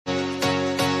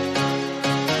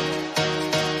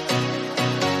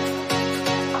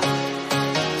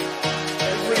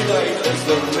It's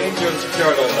the Rangers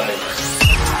Journal night.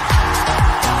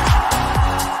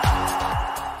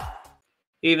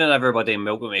 Evening everybody and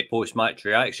welcome to post-match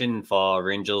reaction for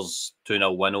Rangers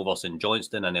 2-0 win over St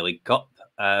Johnstone in the League Cup.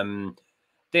 Doing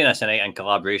this tonight in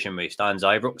collaboration with Stands of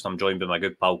Ibrox. I'm joined by my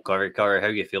good pal Curry. Curry, how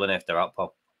are you feeling after that,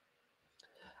 pal?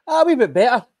 A wee bit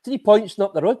better. 3 points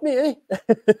up the road, mate, eh?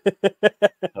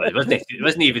 Well, it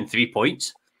wasn't even 3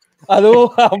 points. I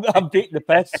know, I'm taking the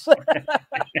piss.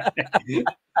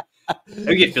 How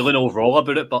are you feeling overall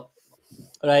about it? But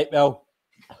Right, well,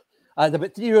 I had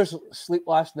about 3 hours sleep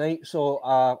last night, so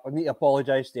I need to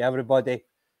apologise to everybody.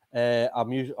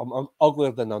 I'm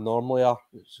uglier than I normally are.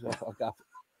 I've got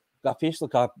a face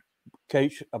like a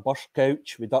burst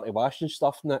couch with dirty washing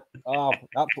stuff in it.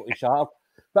 Absolutely shattered.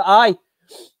 But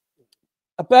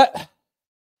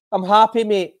I'm happy,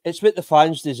 mate. It's what the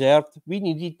fans deserved. We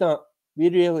needed that. We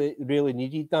really, really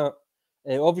needed that.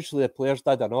 Obviously, the players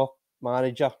did enough.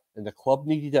 Manager and the club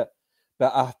needed it.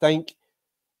 But I think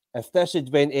if this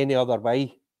had went any other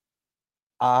way,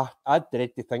 I'd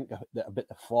dread to think about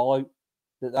the fallout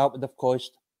that would have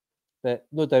caused. But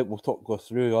no doubt we'll go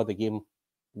through all the game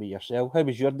with yourself. How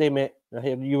was your day, mate? I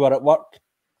hear you were at work.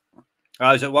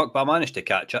 I was at work, but I managed to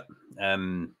catch it.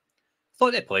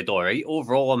 Thought they played all right.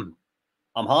 Overall,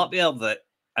 I'm happier that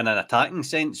in an attacking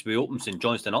sense we opened St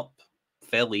Johnstone up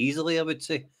fairly easily, I would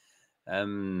say.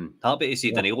 Happy to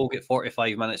see Danilo get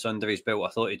 45 minutes under his belt. I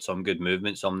thought he had some good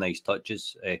movement, some nice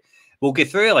touches. We'll get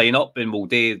through a lineup and we'll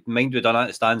do, mind we done that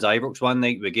at Stands Ibrox one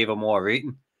night, we gave him more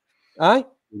rating. Aye.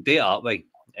 We'll do it that way.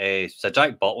 So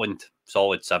Jack Butland,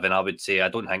 solid 7, I would say. I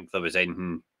don't think there was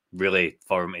anything really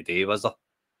for him today, was there?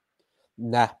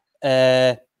 Nah.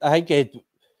 I think he had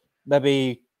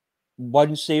maybe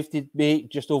one safety mate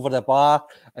just over the bar,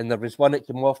 and there was one that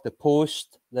came off the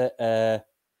post that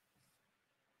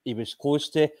he was close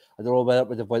to. I don't know whether it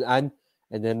would have went in,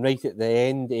 and then right at the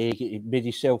end he made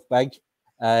himself big,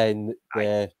 and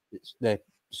the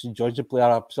St Johnstone player,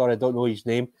 I'm sorry I don't know his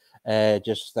name,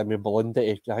 ballooned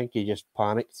it. I think he just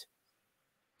panicked.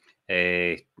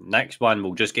 Next one,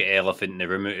 we'll just get elephant in the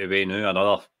room out of the way now.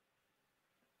 Another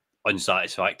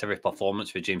unsatisfactory performance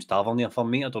for James Tavernier for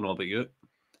me. I don't know about you.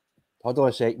 Hold on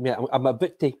a sec, mate. I'm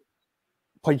about to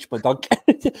punch my dog.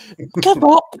 Give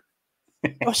up!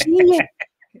 I see you.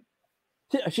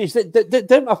 She's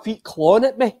down my feet clawing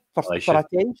at me for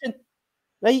attention.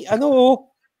 Right, I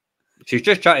know. She's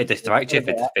just trying to distract you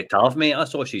for Tav, mate.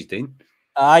 That's what she's doing.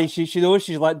 Aye, she knows.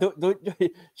 She's like,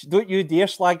 don't you dare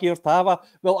slag your Tava.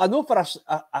 Well, I know for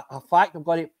a fact I'm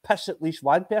going to piss at least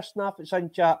one person off that's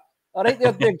in chat. All right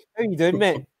there, Dig. How you doing,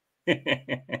 mate?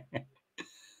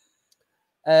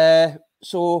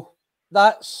 So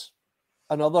that's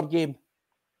another game.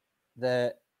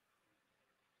 The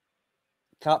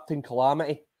Captain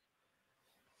Calamity,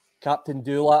 Captain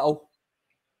Doolittle,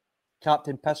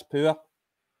 Captain Piss Poor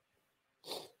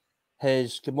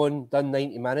has come on, done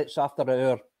 90 minutes after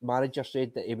our manager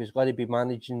said that he was going to be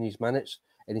managing his minutes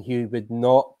and he would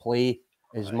not play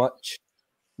as much.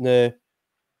 Now,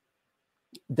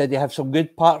 did he have some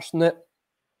good parts in it?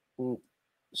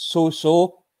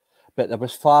 So, but there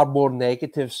was far more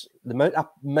negatives. The amount of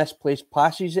misplaced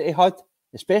passes that he had,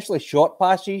 especially short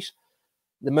passes,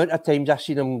 the amount of times I've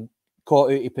seen him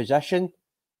caught out of position.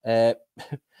 A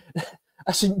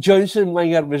St Johnstone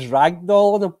winger was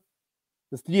ragdolling him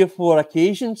on 3 or 4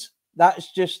 occasions.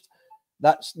 That's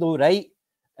no right.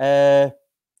 And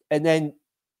then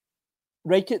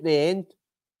right at the end,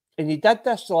 and he did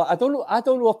this. So I don't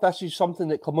know if this is something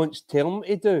that Clement's telling him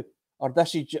to do, or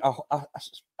this is. I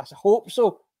hope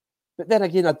so, but then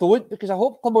again, I don't, because I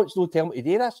hope Clement's not telling him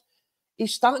to do this.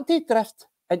 He's starting to drift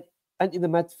into the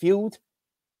midfield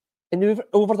and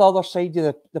over the other side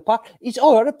of the park. He's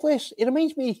all over the place. He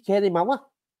reminds me of Kenny Miller,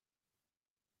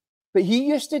 but he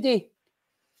used to do. He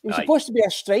was supposed to be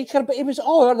a striker, but he was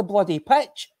all over the bloody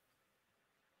pitch.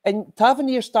 And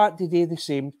Tavernier started to do the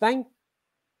same thing.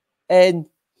 And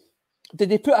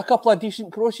did he put a couple of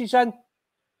decent crosses in?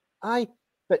 Aye,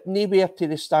 but nowhere to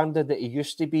the standard that he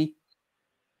used to be.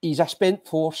 He's a spent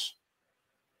force.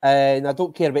 And I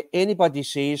don't care what anybody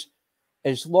says,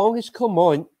 as long as come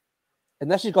on, and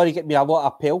this is going to get me a lot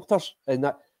of pelters, and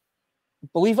that,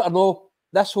 believe it or not,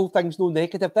 this whole thing's no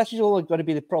negative. This is only going to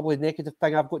be the probably negative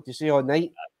thing I've got to say all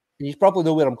night. And you probably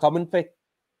know where I'm coming from,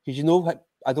 because you know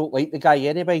I don't like the guy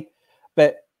anyway.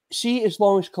 But see, as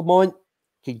long as Clement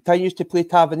continues to play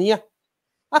Tavernier,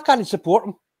 I can't support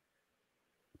him.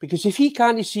 Because if he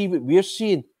can't see what we're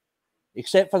seeing,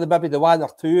 except for maybe the 1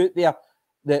 or 2 out there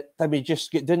that they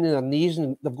just get down on their knees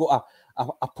and they've got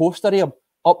a poster of him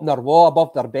up in their wall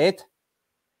above their bed.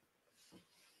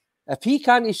 If he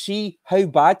can't see how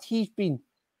bad he's been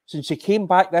since he came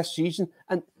back this season.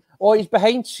 And he's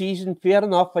behind season. Fair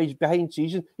enough, he's behind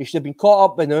season. He should have been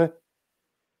caught up by now.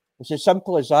 It's as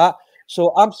simple as that.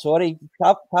 So I'm sorry,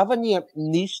 Tavernier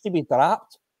needs to be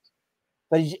dropped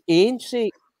for his own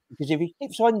sake, because if he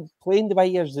keeps on playing the way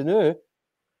he is now,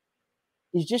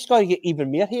 he's just going to get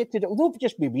even more hated. It'll not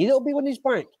just be me, it'll be on his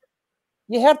back.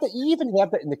 You heard it, you even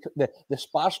heard it in the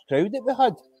sparse crowd that we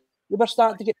had. They were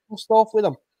starting to get pissed off with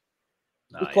him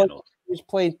because he was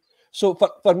playing. So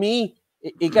for me,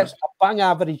 he gets a bang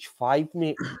average 5,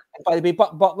 mate. And by the way,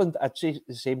 Butland, I'd say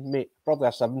the same, mate. Probably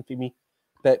a 7 for me.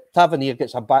 But Tavernier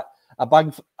gets a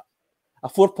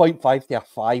 4.5 to a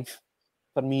 5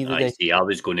 for me today. I see. I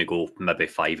was going to go maybe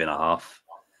 5.5.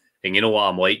 And you know what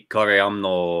I'm like, Curry? I'm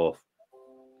no.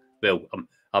 Well,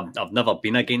 I've never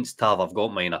been against Tav. I've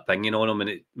got my own opinion on him,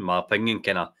 and my opinion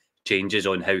kind of changes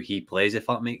on how he plays, if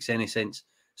that makes any sense.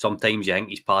 Sometimes you think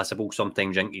he's passable,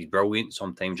 sometimes you think he's brilliant,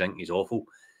 sometimes you think he's awful.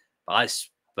 But that's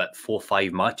 4 or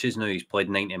 5 matches now. He's played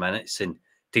 90 minutes, and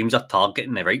teams are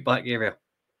targeting the right back area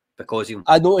because of him.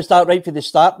 I noticed that right from the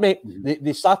start, mate.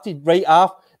 They started right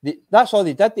off. That's all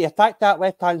they did. They attacked that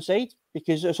left-hand side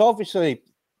because it's obviously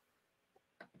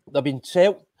they've been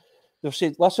set. They've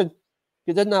said, listen,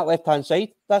 get in that left-hand side.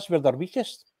 That's where they're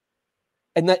weakest.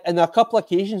 And in a couple of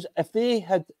occasions, if they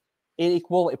had any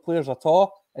quality players at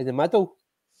all in the middle,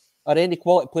 or any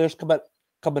quality players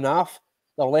coming off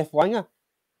their left winger,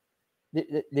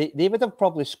 they would have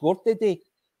probably scored today.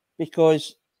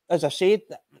 Because, as I said,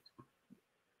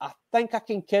 I think I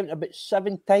can count about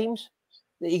 7 times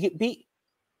that he get beat.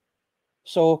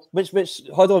 So, which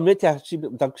hold on, wait till I see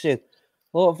what Doug said.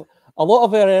 A lot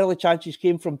of our early chances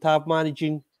came from Tav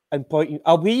managing and pointing.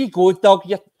 Away you go,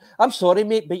 Doug. I'm sorry,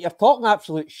 mate, but you're talking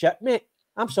absolute shit, mate.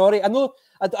 I'm sorry. I know.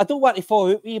 I don't want to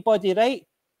fall out with you, buddy, right?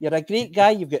 You're a great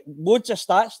guy. You've got loads of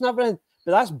stats and everything,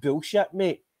 but that's bullshit,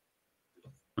 mate.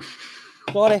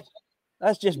 Sorry.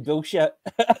 That's just bullshit.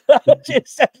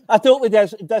 I totally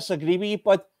disagree with you,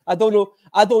 but I don't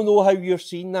know how you're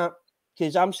seeing that,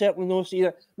 because I'm certainly not seeing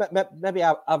it. Maybe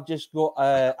I've just got.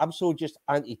 I'm so just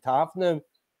anti-Tav now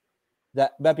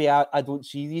that maybe I don't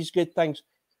see these good things.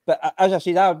 But as I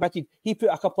said, I admitted he put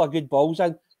a couple of good balls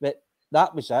in, but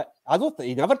that was it. I don't think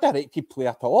he never directed play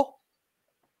at all.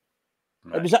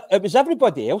 Right. It was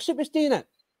everybody else that was doing it.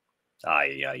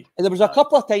 Aye. And there was a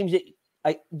couple of times that,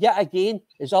 yet again,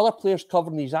 his other players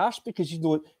covering his ass because,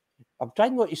 I'm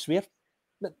trying not to swear,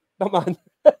 my man,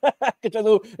 because I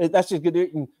know this is going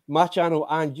out in my channel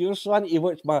and yours, so I need to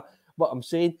watch what I'm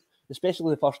saying,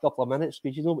 especially the first couple of minutes,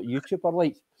 because you know what YouTube are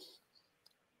like.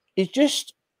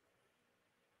 It's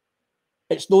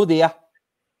no there.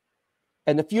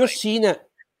 And if you're seeing it,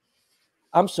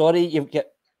 I'm sorry,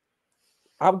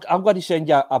 I'm going to send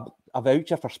you a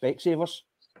voucher for Specsavers.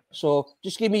 So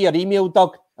just give me your email,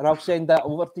 Doug, and I'll send that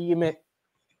over to you, mate.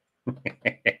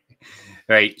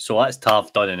 Right, so that's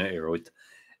Tav done and out of the road.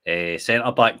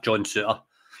 Centre back John Suter.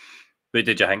 What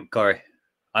did you think, Curry?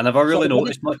 I never really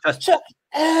noticed much.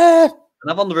 I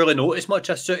never really noticed much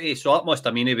of Suter, so that must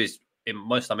have meant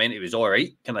he was all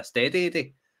right, kind of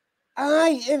steady.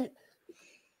 I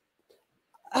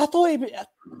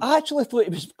actually thought he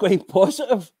was quite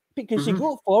positive because he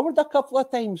got forward a couple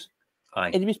of times.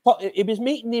 Aye. And he was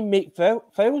making them make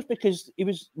fouls because he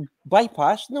was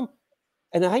bypassing them.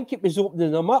 And I think it was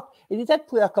opening them up. And he did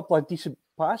play a couple of decent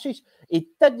passes. He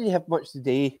didn't have much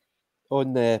today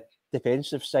on the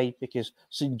defensive side because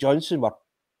St Johnstone were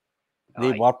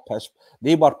piss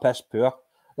poor.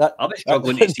 I was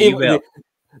struggling to see where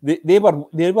they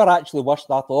were actually worse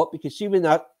than I thought, because see when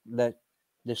the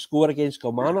score against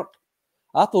Kilmarnock,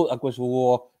 I thought it was,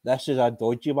 this is a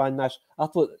dodgy one. I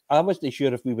wasn't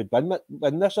sure if we would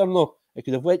win this or not. It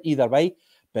could have went either way.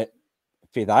 But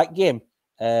for that game,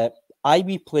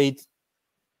 we played,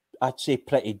 I'd say,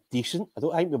 pretty decent. I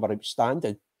don't think we were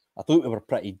outstanding. I thought we were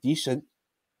pretty decent.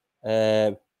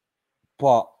 But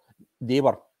they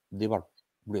were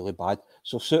really bad.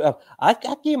 So Suter, I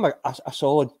gave him a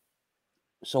solid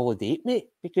 8, mate,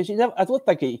 because I don't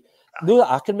think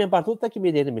I can remember, I don't think he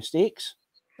made any mistakes.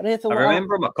 I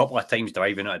remember him a couple of times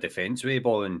driving out a defence way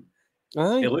ball, and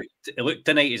it looked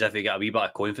tonight as if he got a wee bit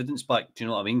of confidence back. Do you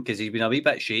know what I mean? Because he's been a wee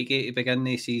bit shaky to begin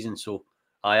the season. So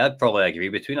I'd probably agree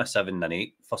between a 7 and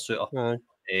 8 for Suter.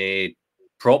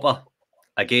 Proper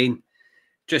again,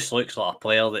 just looks like a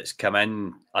player that's come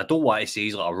in. I don't want to say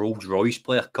he's like a Rolls Royce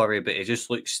player, Curry, but he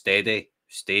just looks steady,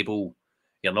 stable.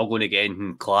 You're not going to get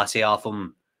anything classy off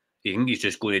him. You think he's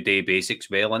just going to do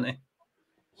basics well, isn't he?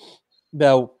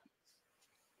 Well,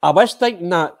 I was thinking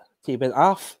that he went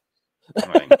off.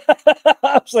 Right.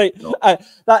 I was like, no.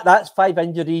 That's 5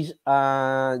 injuries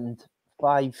and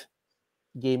 5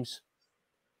 games.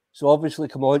 So obviously,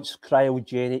 Clement's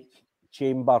cryogenic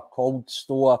chamber, cold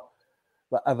store,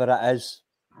 whatever it is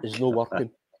not working.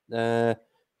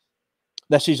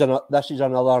 This is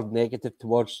another negative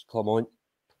towards Clement,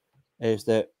 is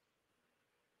that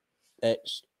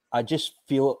I just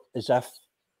feel as if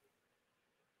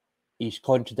he's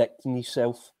contradicting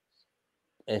himself,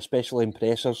 especially in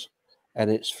pressers, and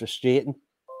it's frustrating.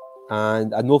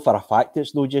 And I know for a fact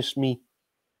it's not just me,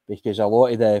 because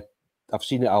I've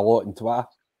seen it a lot on Twitter,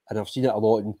 and I've seen it a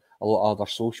lot in a lot of other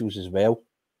socials as well.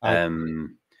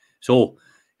 So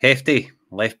Hefty,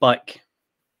 left back.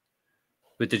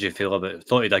 What did you feel about it?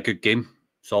 Thought he had a good game,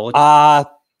 solid. I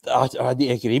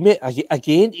agree, mate.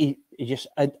 Again, he just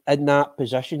in that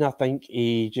position. I think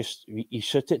he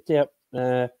suited to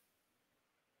it.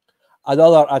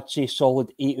 Another, I'd say,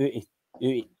 solid 8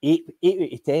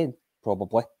 out of 10,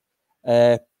 probably.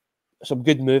 Some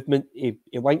good movement. He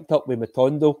linked up with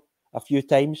Matondo a few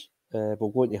times.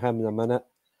 We'll go into him in a minute.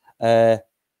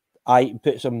 I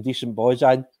put some decent balls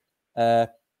in. He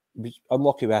was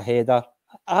unlucky with a header.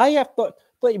 I thought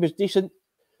he was decent.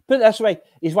 Put it this way,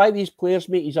 he's one of these players,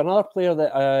 mate. He's another player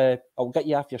that will get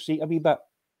you off your seat a wee bit.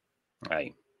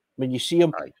 Aye. When you see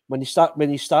him, when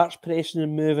he starts pressing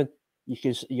and moving,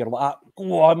 you're like,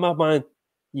 go on, my man.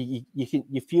 You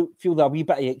feel that wee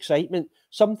bit of excitement,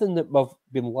 something that we've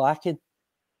been lacking,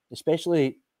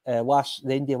 especially the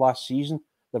end of last season.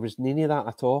 There was none of that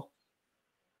at all.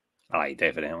 Aye,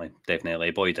 definitely.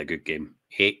 Boy, had a good game.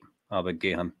 8, I would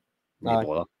give him. No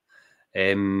bother.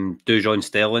 Dujon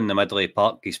Sterling, the middle of the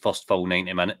park, his first full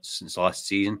 90 minutes since last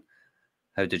season.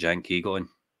 How did you think he got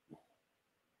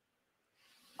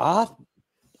on?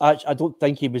 I don't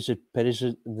think he was as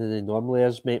present than he normally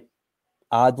is, mate.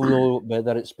 I don't know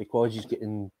whether it's because he's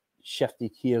getting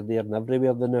shifted here, there, and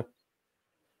everywhere now.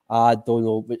 I don't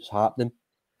know what's happening.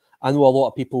 I know a lot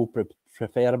of people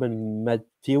prefer him in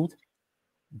midfield,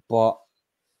 but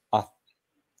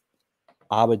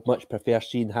I would much prefer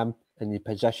seeing him in the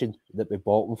position that we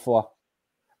bought him for.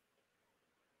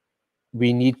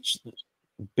 We need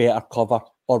better cover,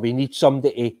 or we need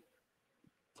somebody to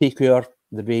take over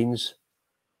the reins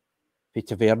for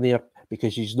Tavernier,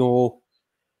 because he's not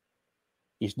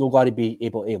going to be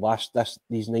able to last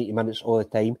these 90 minutes all the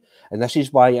time. And this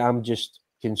is why I'm just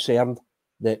concerned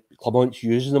that Clement's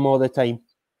using him all the time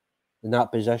in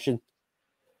that position.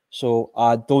 So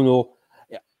I don't know.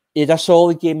 He had a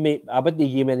solid game, mate. I wouldn't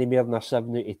give him any more than a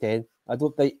 7 out of 10. I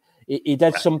don't think he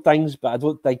did some things, but I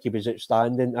don't think he was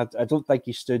outstanding. I don't think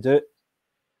he stood out.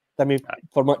 I mean,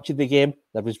 for much of the game,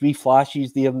 there was wee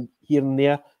flashes there, here and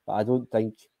there, but I don't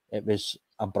think it was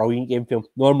a brilliant game for him.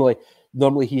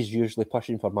 Normally he's usually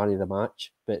pushing for man of the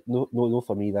match, but no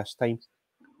for me this time.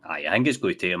 Aye, I think it's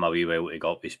going to take him a wee while to get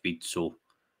up to speed. So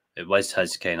it was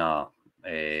his kind of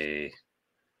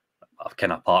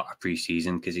part of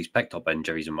pre-season, because he's picked up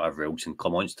injuries and whatever else, and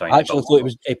Clement's trying. I actually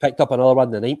thought he picked up another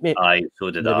one tonight, mate. Aye,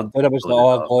 so did I. I was like,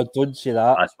 oh God, don't say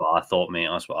that. That's what I thought, mate.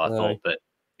 That's what I thought. But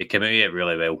he came out of it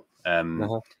really well.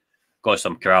 Got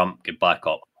some cramp, get back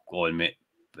up, go on, mate.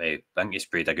 I think he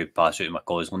sprayed a good pass out of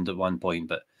McCausland at one point,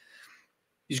 but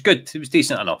he's good. He was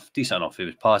decent enough. He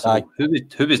was passable.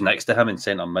 Who was next to him in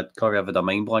centre mid? Curry, I've had a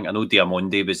mind blank. I know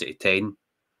Diamonde was at 10.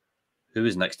 Who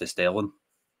was next to Sterling?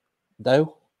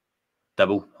 Dibble.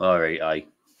 All right, aye.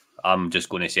 I'm just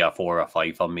going to say a 4 or a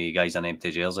 5 for me, guys, an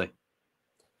empty jersey.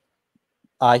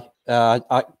 Aye.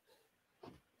 I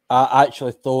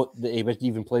actually thought that he wasn't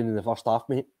even playing in the first half,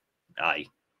 mate. Aye.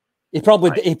 He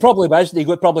probably was. He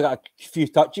probably got a few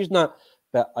touches and that,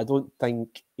 but I don't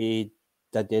think he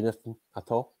did anything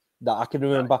at all that I can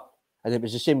remember. And it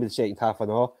was the same with the second half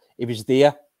and all. He was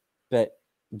there, but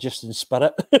just in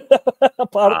spirit.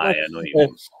 Apparently. Aye, I know what you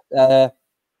mean.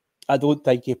 I don't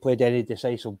think he played any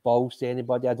decisive balls to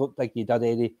anybody. I don't think he did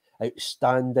any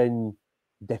outstanding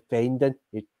defending.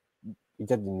 He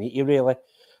didn't need to really,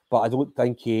 but I don't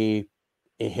think he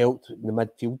helped in the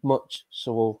midfield much.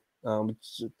 So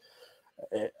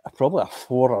probably a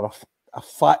 4 or a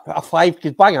 5,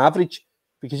 because bang average,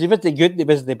 because he wasn't good and he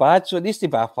wasn't bad, so it needs to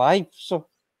be a 5. So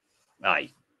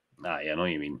aye, I know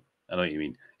what you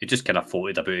mean. He just kind of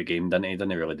floated about the game, didn't he?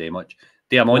 Didn't really do much.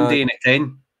 Diamonde in at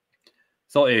 10.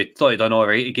 Thought he done all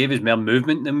right. He gave us more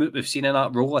movement than we've seen in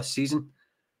that role this season.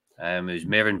 He was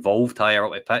more involved higher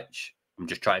up the pitch. I'm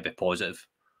just trying to be positive.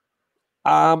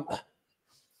 I'm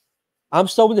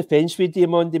still on the fence with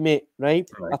Diamonde, mate, right?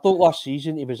 I thought last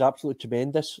season he was absolutely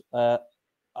tremendous. I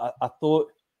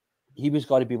thought he was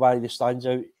going to be one of the stands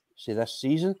out, say, this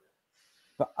season.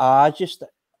 But I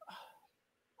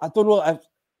don't know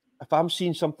if I'm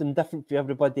seeing something different for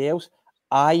everybody else.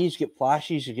 He's got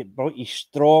flashes, he's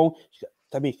strong,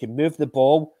 he can move the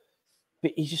ball.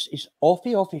 but he's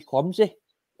awfully clumsy,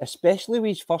 especially with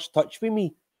his first touch with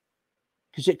me.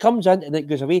 Because it comes in and it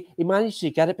goes away. He manages to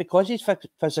get it because his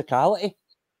physicality,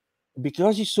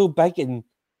 because he's so big and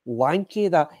lanky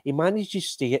that he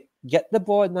manages to get the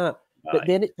ball and that. But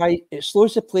then it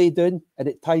slows the play down and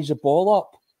it ties the ball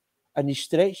up. And he's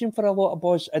stretching for a lot of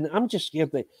balls. And I'm just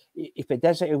scared that if he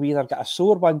does it, he'll either get a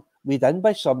sore one laid in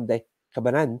by somebody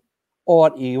coming in,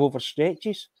 or he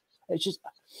overstretches. It's just,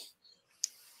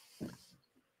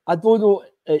 I don't know.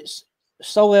 It's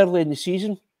still early in the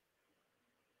season.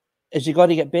 Is he going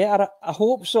to get better? I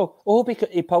hope so. I hope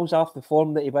he pulls off the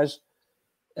form that he was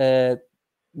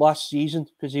last season,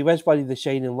 because he was one of the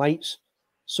shining lights.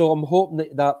 So I'm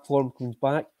hoping that form comes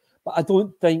back. But I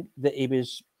don't think that he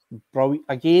was brilliant.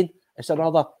 Again, it's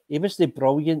another, he was the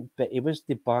brilliant, but he was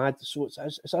the bad. So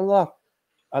it's another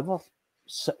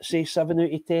say 7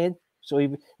 out of 10. So he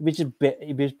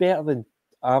was better than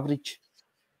average.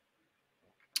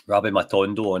 Rabbi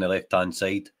Matondo on the left-hand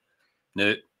side.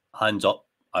 Now, hands up.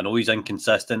 I know he's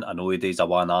inconsistent. I know he does a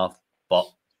one-half,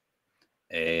 but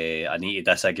I need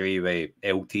to disagree with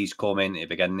LT's comment at the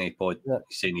beginning of the pod. Yeah.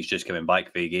 He's saying he's just coming back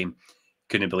for the game.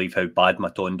 Couldn't believe how bad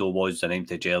Matondo was, an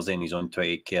empty jersey, and he's on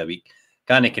 28k a week.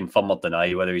 Can't confirm or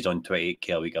deny whether he's on 28k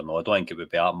a week or not. I don't think it would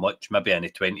be that much. Maybe in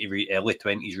the early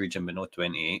 20s region, but not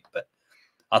 28. But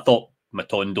I thought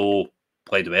Matondo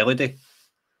played well today.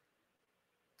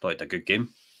 Thought he had a good game.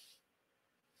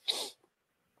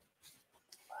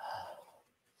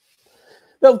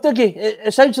 Well, Dougie,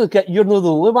 it sounds like you're not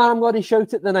the only one I'm going to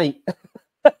shout at the night.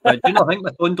 But do you not think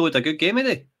Matondo had a good game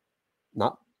today?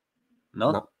 No.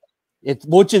 No. He had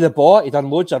loads of the ball. He done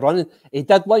loads of running. He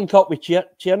did link up with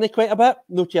Tierney quite a bit.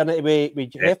 No, Tierney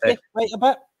with Hefty quite a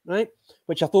bit, right?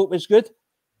 Which I thought was good.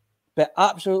 But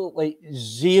absolutely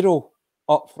zero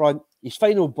up front. His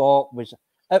final ball was...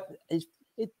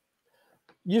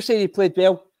 You say he played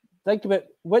well. Think about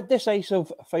what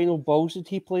decisive final balls did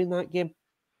he play in that game?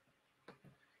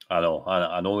 I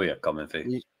know where you're coming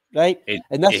from. Right?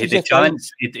 And this is the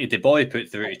chance. The ball he put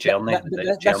through to Tierney.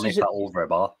 Tierney put over a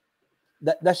bar.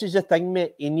 This is the thing,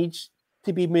 mate. He needs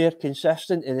to be more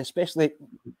consistent, and especially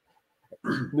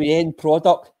with end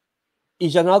product.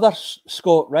 He's another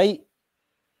Scott Wright.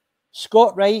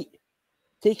 Scott Wright,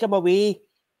 take him away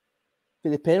to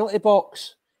the penalty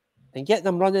box and get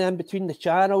them running in between the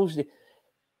channels.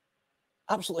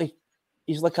 Absolutely,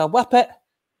 he's like a whippet.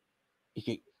 He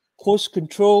get close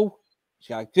control. He's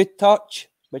got a good touch,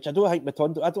 which I don't think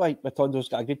Matondo's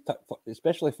got a good touch,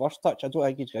 especially first touch. I don't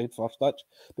think he's got a good first touch.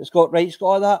 But Scott Wright's got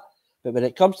all that. But when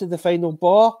it comes to the final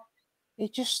ball, he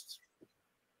gets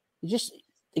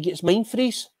mind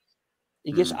freeze.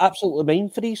 He gets absolutely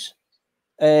mind freeze.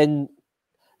 And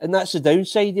that's the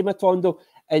downside of Matondo.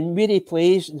 And where he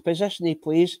plays, in the position he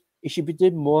plays, he should be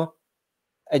doing more.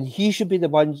 And he should be the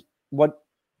one.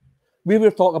 We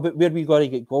were talking about where we got to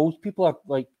get goals. People are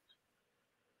like,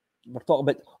 we're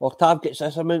talking about, Tav gets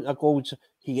this amount of goals,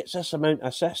 he gets this amount of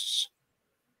assists.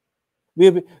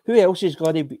 Who else is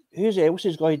going to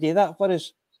do that for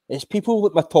us? It's people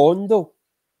like Matondo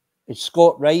and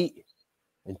Scott Wright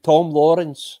and Tom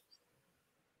Lawrence.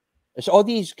 It's all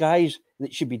these guys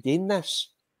that should be doing this.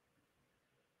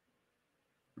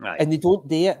 Right. And they don't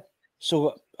do it.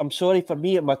 So I'm sorry, for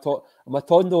me,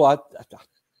 Matondo, I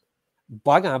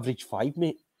bang average 5,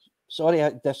 mate. Sorry,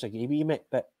 I disagree with you, mate,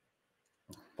 but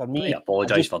for me, I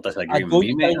apologise for disagreeing with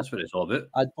me, mate. That's what it's all about.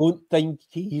 I don't think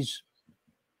he's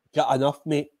got enough,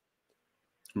 mate.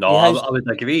 No, I would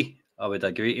agree. He'll hit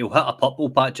a purple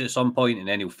patch at some point and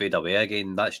then he'll fade away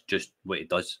again. That's just what he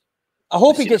does. I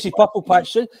hope he gets his purple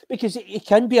patch soon, because he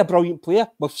can be a brilliant player.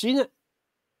 We've seen it.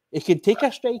 He can take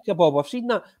a striker ball. We've seen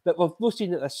that, but we've not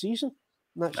seen it this season.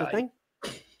 That's the thing.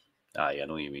 I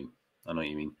know what you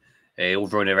mean.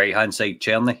 Over on the right-hand side,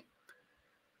 Tierney.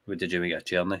 What did you make of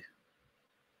Tierney?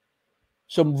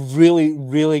 Some really,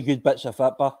 really good bits of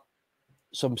football.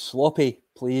 Some sloppy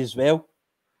play as well.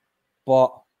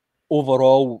 But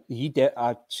overall,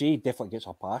 I'd say he definitely gets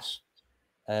a pass.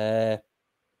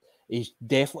 He's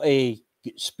definitely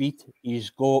got speed. He's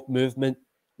got movement.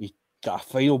 He's got a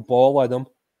final ball on him.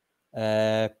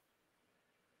 I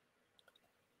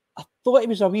thought he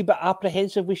was a wee bit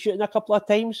apprehensive with shooting a couple of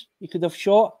times. He could have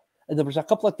shot. And there was a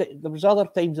couple of there was other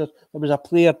times there was a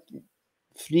player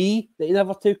free that he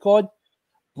never took on.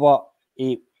 But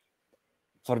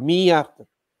for me,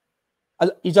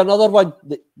 he's another one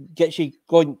that gets you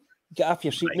going, get off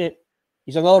your seat, mate.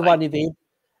 He's another one of them.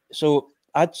 So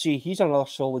I'd say he's another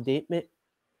solid 8, mate,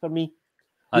 for me.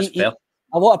 That's fair.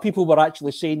 A lot of people were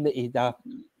actually saying that he'd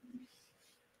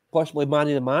possibly man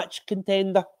of the match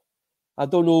contender. I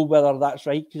don't know whether that's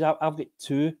right, because I've got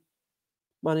 2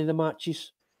 man of the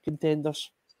matches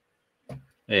contenders.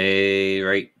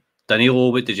 Right. Danilo,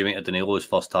 what did you make of Danilo's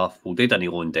first half? We'll do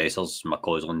Danilo and Dessers,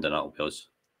 McCausland, and that'll be us.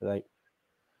 Right.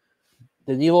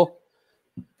 Danilo,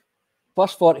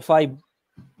 first 45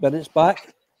 minutes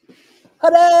back.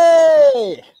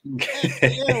 Hooray!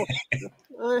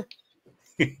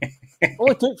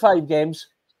 Only took 5 games.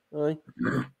 Aye.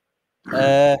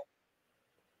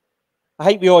 I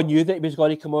think we all knew that he was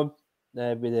going to come on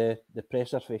with the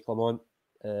pressure for Clement.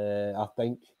 I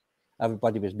think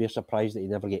everybody was more surprised that he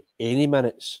never get any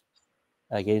minutes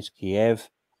against Kiev,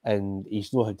 and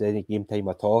he's not had any game time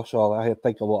at all. So I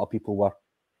think a lot of people were.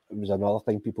 It was another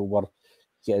thing people were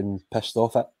getting pissed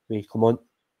off at with Clement.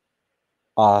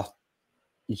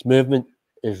 His movement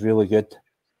is really good.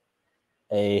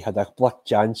 He had a couple of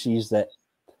chances that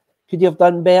could he have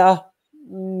done better,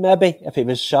 maybe if he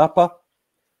was sharper.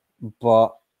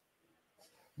 But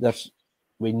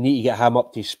we need to get him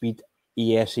up to speed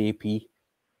ASAP.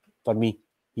 For me,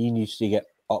 he needs to get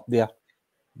up there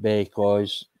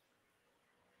because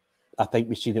I think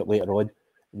we've seen it later on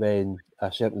when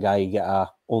a certain guy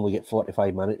only get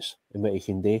 45 minutes and what he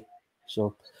can do.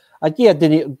 So I'd give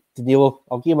Danilo,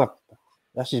 I'll give him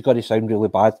this is going to sound really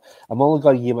bad. I'm only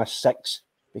going to give him a 6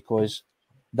 because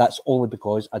that's only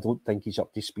because I don't think he's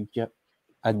up to speed yet.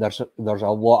 And there's a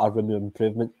lot of room of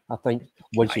improvement, I think,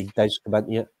 once he does come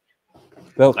into it.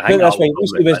 Well, put it this way, at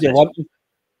least he was the Olympic.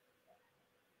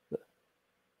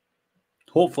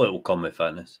 Hopefully it will come with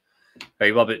fitness.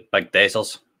 Right, what about Big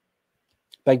Dessers?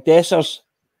 Big Dessers,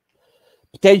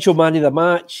 potential man of the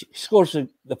match. He scores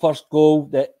the first goal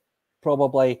that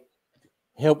probably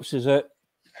helps us out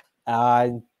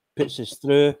and puts us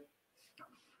through.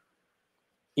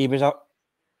 He was a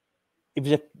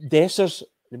Dessers.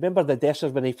 Remember the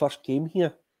Dessers when he first came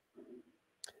here?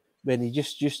 When he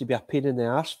just used to be a pain in the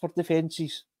arse for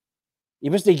defences. He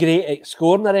wasn't great at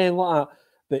scoring or anything like that,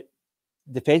 but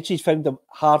defences found him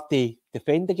hard to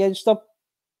defend against him.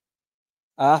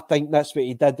 I think that's what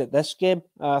he did at this game.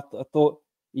 I thought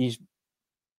his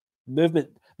movement,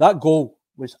 that goal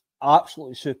was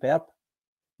absolutely superb.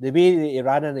 The way that he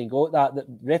ran in and got that, the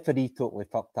referee totally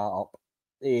fucked that up.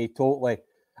 He totally,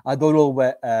 I don't know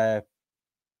what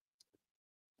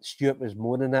Stuart was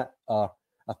moaning at, or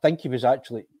I think he was,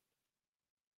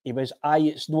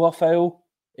 it's not a foul,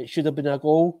 it should have been a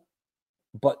goal,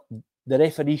 but the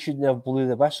referee shouldn't have blew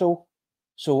the whistle.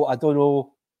 So I don't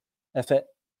know if it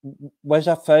was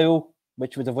a foul,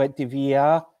 which would have went to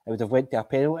VAR, it would have went to a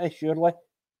penalty, surely,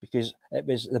 because it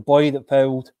was the boy that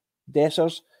fouled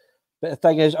Dessers. But the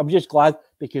thing is, I'm just glad,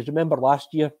 because remember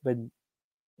last year, when,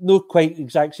 not quite the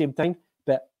exact same thing,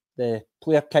 but the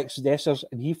player kicks Dessers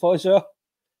and he falls out.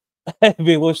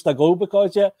 We lost a goal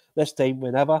because of it. This time,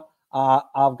 whenever,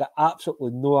 I've got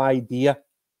absolutely no idea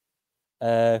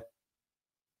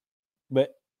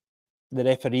but the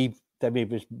referee Timmy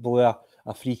was blew a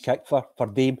free kick for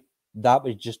them. That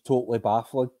was just totally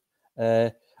baffling.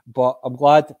 But I'm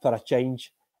glad for a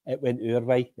change it went our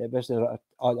way. It wasn't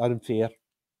an unfair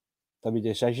Timmy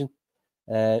decision.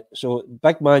 So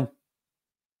big man,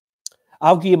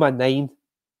 I'll give him a 9,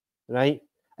 right?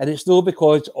 And it's not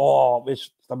because it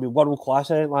was world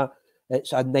class or anything like that.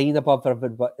 It's a 9 above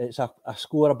everybody. It's a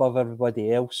score above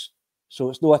everybody else. So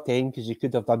it's not a 10 because he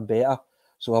could have done better.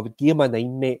 So I would give him a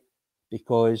 9, mate,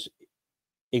 because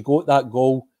he got that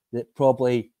goal that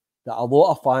a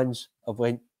lot of fans have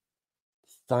went,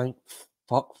 thank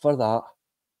fuck for that.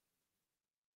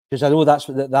 Because I know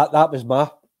that was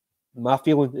my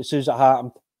feeling as soon as it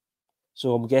happened.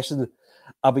 So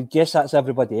I would guess that's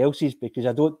everybody else's, because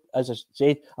as I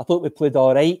said, I thought we played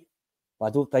all right, but I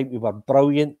don't think we were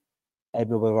brilliant, and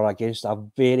we were against a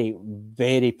very,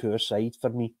 very poor side for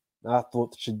me. I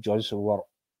thought St Johnstone were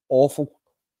awful.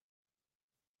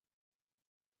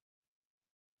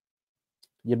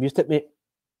 You muted, mate.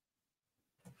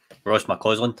 Ross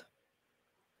McCausland.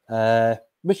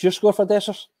 What's your score for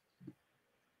Dessers?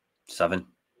 7.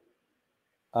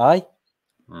 Aye.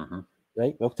 Mm-hmm.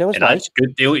 Right, well, tell us and why. That's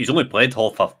good deal. He's only played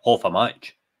half a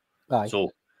match. Aye. So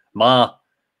my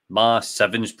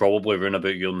 7's probably around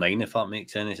about your 9, if that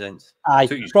makes any sense. Aye,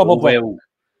 probably. Well.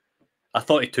 I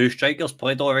thought the 2 strikers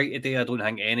played all right today. I don't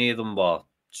think any of them were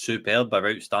superb or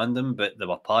outstanding, but they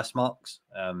were pass marks.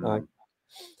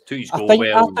 Took his goal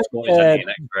well. Got his into the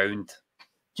next round.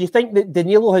 Do you think that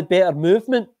Danilo had better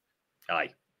movement?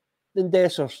 Aye. Than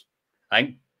Dessers?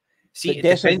 I see. It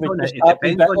depends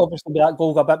on obviously that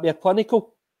goal got a bit more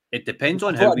clinical. It depends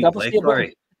on how we play.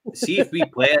 Sorry. See if we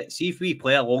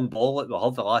play a long ball like we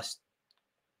have the last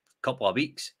couple of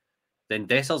weeks, then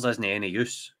Dessers isn't any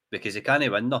use because he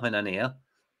can't win nothing in here.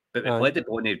 But we played the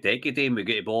ball in Decade and we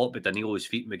get the ball up with Danilo's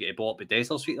feet and we get the ball up with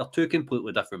Dessler's feet. They're two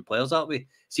completely different players that way.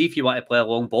 See, if you want to play a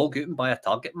long ball, go out and buy a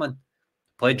target man.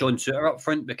 Play John Suter up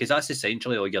front, because that's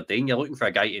essentially all you're doing. You're looking for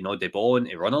a guy to nod the ball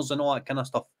into runners and all that kind of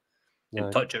stuff. And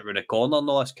touch it around the corner and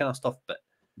all this kind of stuff. But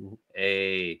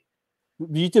will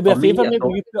you do me a favour, mate?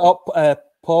 Will you put up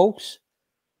Paul's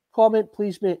comment,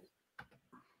 please, mate?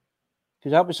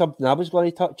 Because that was something I was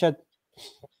going to touch on.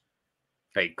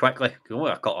 Right, quickly. We've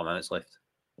only a couple of minutes left.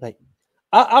 Right.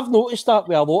 I've noticed that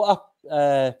with a lot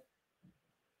of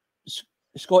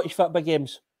Scottish football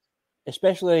games,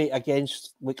 especially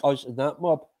against like us in that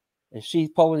mob, and see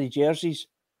pulling the jerseys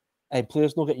and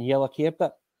players not getting yellow card.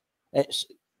 But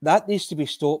that needs to be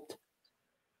stopped.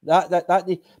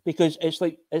 Because it's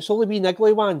like it's only wee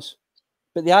niggly ones,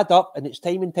 but they add up and it's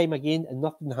time and time again and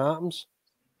nothing happens.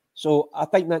 So I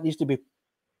think that needs to be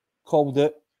called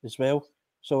out as well.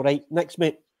 So right, next,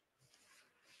 mate.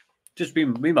 Just be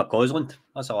McCausland.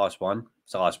 That's the last one.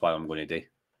 It's the last one I'm going to do.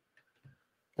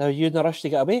 Now, you in a rush to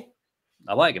get away?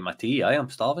 I want to get my tea. I'm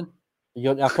starving.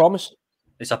 I promise.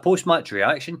 It's a post-match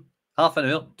reaction. Half an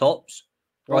hour, tops.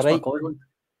 Ross McCausland.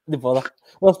 No bother.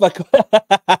 Ross right,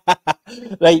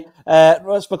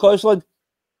 Ross McCausland.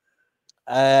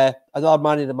 Another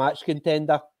man of the match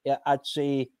contender. Yeah, I'd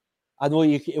say. I know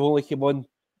you only came on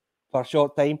for a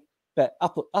short time, but I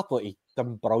thought he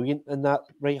done brilliant in that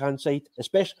right-hand side,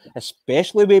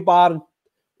 especially with Barron.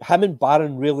 Him and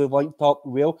Barron really linked up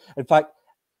well. In fact,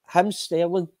 him,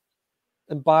 Sterling,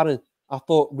 and Barron, I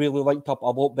thought really linked up a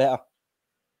lot better.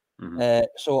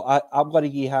 So I'm going to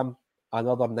give him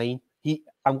another 9. He's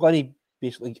my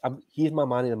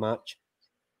man of the match.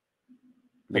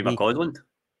 Be McCausland?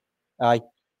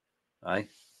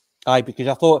 Aye, because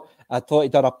I thought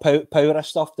he'd done a power of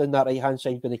stuff down that right hand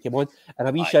side when he came on, and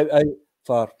a wee shout out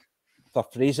for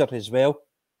Fraser as well,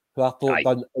 who I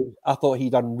thought he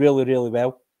done really, really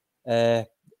well. In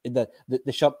the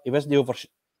shirt, he wasn't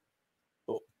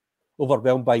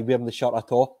overwhelmed by wearing the shirt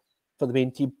at all for the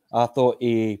main team. I thought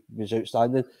he was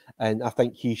outstanding, and I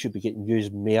think he should be getting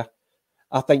used more.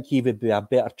 I think he would be a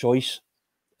better choice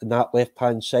in that left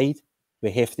hand side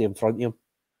with Hefty in front of him.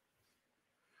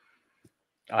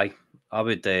 I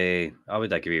would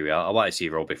agree with that. I want to see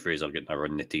Robbie Fraser getting a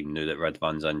run in the team now that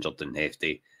Ridvan's injured and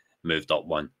Hefty moved up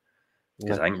one.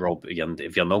 Because I think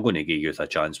if you're not going to give youth a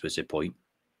chance, what's the point?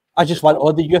 I just want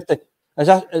all the youth to. As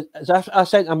I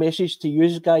sent a message to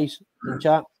you guys in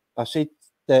chat, I said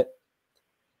that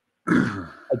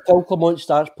until Clement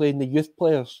starts playing the youth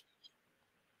players,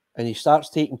 and he starts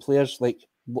taking players like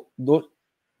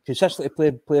consistently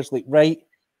playing players like Wright,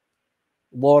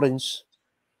 Lawrence,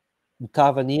 and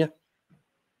Tavernier,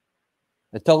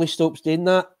 until he stops doing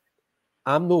that,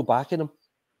 I'm no backing him.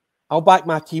 I'll back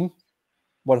my team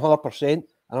 100%, and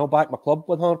I'll back my club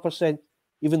 100%,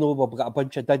 even though we've got a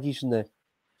bunch of diddies in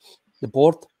the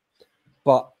board.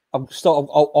 But I'll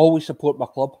always support my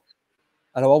club,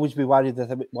 and I'll always be one of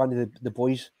the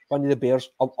boys, one of the Bears.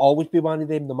 I'll always be one of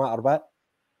them, no matter what.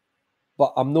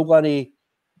 But I'm not going to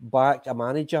back a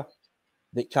manager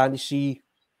that can't see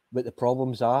what the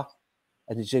problems are.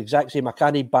 And it's the exact same. I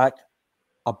can't back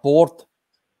a board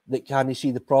that can't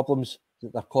see the problems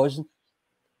that they're causing.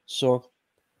 So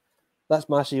that's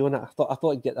my say on it. I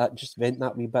thought I'd get that, just vent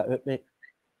that wee bit out, mate.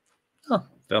 Oh,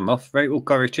 fair enough. Right, well,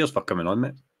 Curry, cheers for coming on,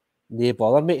 mate. No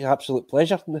bother, mate. Absolute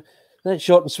pleasure. That's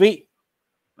short and sweet.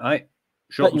 Aye.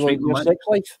 Short and sweet, your sex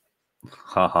life.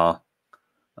 Haha.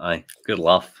 Aye. Good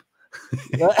laugh.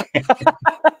 You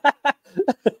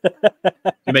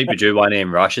might be due one of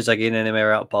them rashes again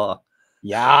anywhere out part.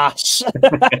 Yes.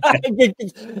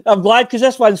 I'm glad because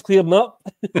this one's clearing up.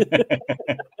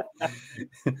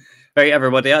 Right,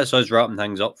 everybody, that's us wrapping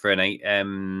things up for a night.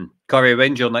 Curry,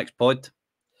 when's your next pod?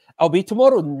 I'll be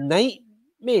tomorrow night,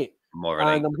 mate. Tomorrow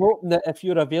night. And I'm hoping that if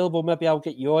you're available, maybe I'll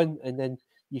get you on and then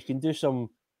you can do some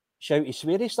shouty,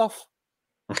 sweary stuff.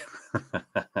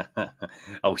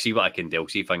 I'll see what I can do. I'll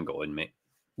see if I can get on, mate.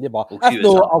 Yeah, but if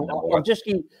no,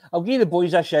 I'll give the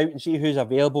boys a shout and see who's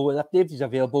available. And if David's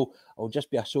available, I'll just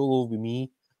be a solo with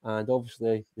me. And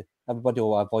obviously, everybody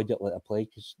will avoid it like I play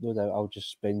because no doubt I'll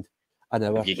just spend an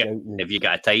hour shouting. If you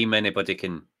got a time, anybody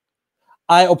can.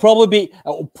 It'll probably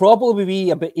be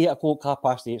about 8 o'clock,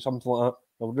 8:30, something like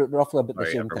that. Roughly about the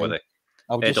same time.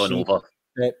 I'll head on over.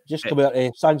 Just come out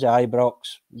to Stands of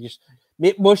Ibrox. Just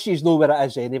most of you know where it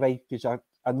is anyway, because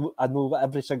I know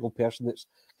every single person that's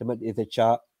come into the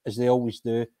chat, as they always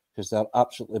do, because they're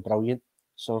absolutely brilliant.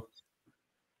 So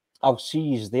I'll see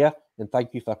you there, and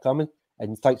thank you for coming,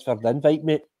 and thanks for the invite,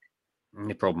 mate.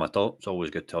 No problem at all. It's always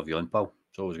good to have you on, pal.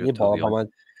 It's always good to have you on. Man.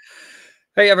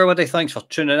 Hey everybody, thanks for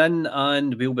tuning in,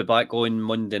 and we'll be back on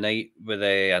Monday night with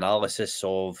the analysis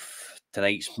of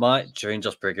tonight's match.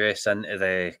 Rangers progress into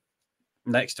the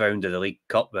next round of the League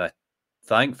Cup with,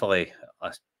 thankfully,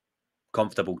 a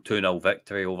comfortable 2-0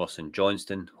 victory over St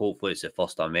Johnstone. Hopefully it's the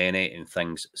first of many and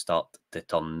things start to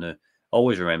turn now.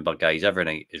 Always remember, guys, every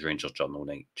night is Rangers Journal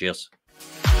night. Cheers.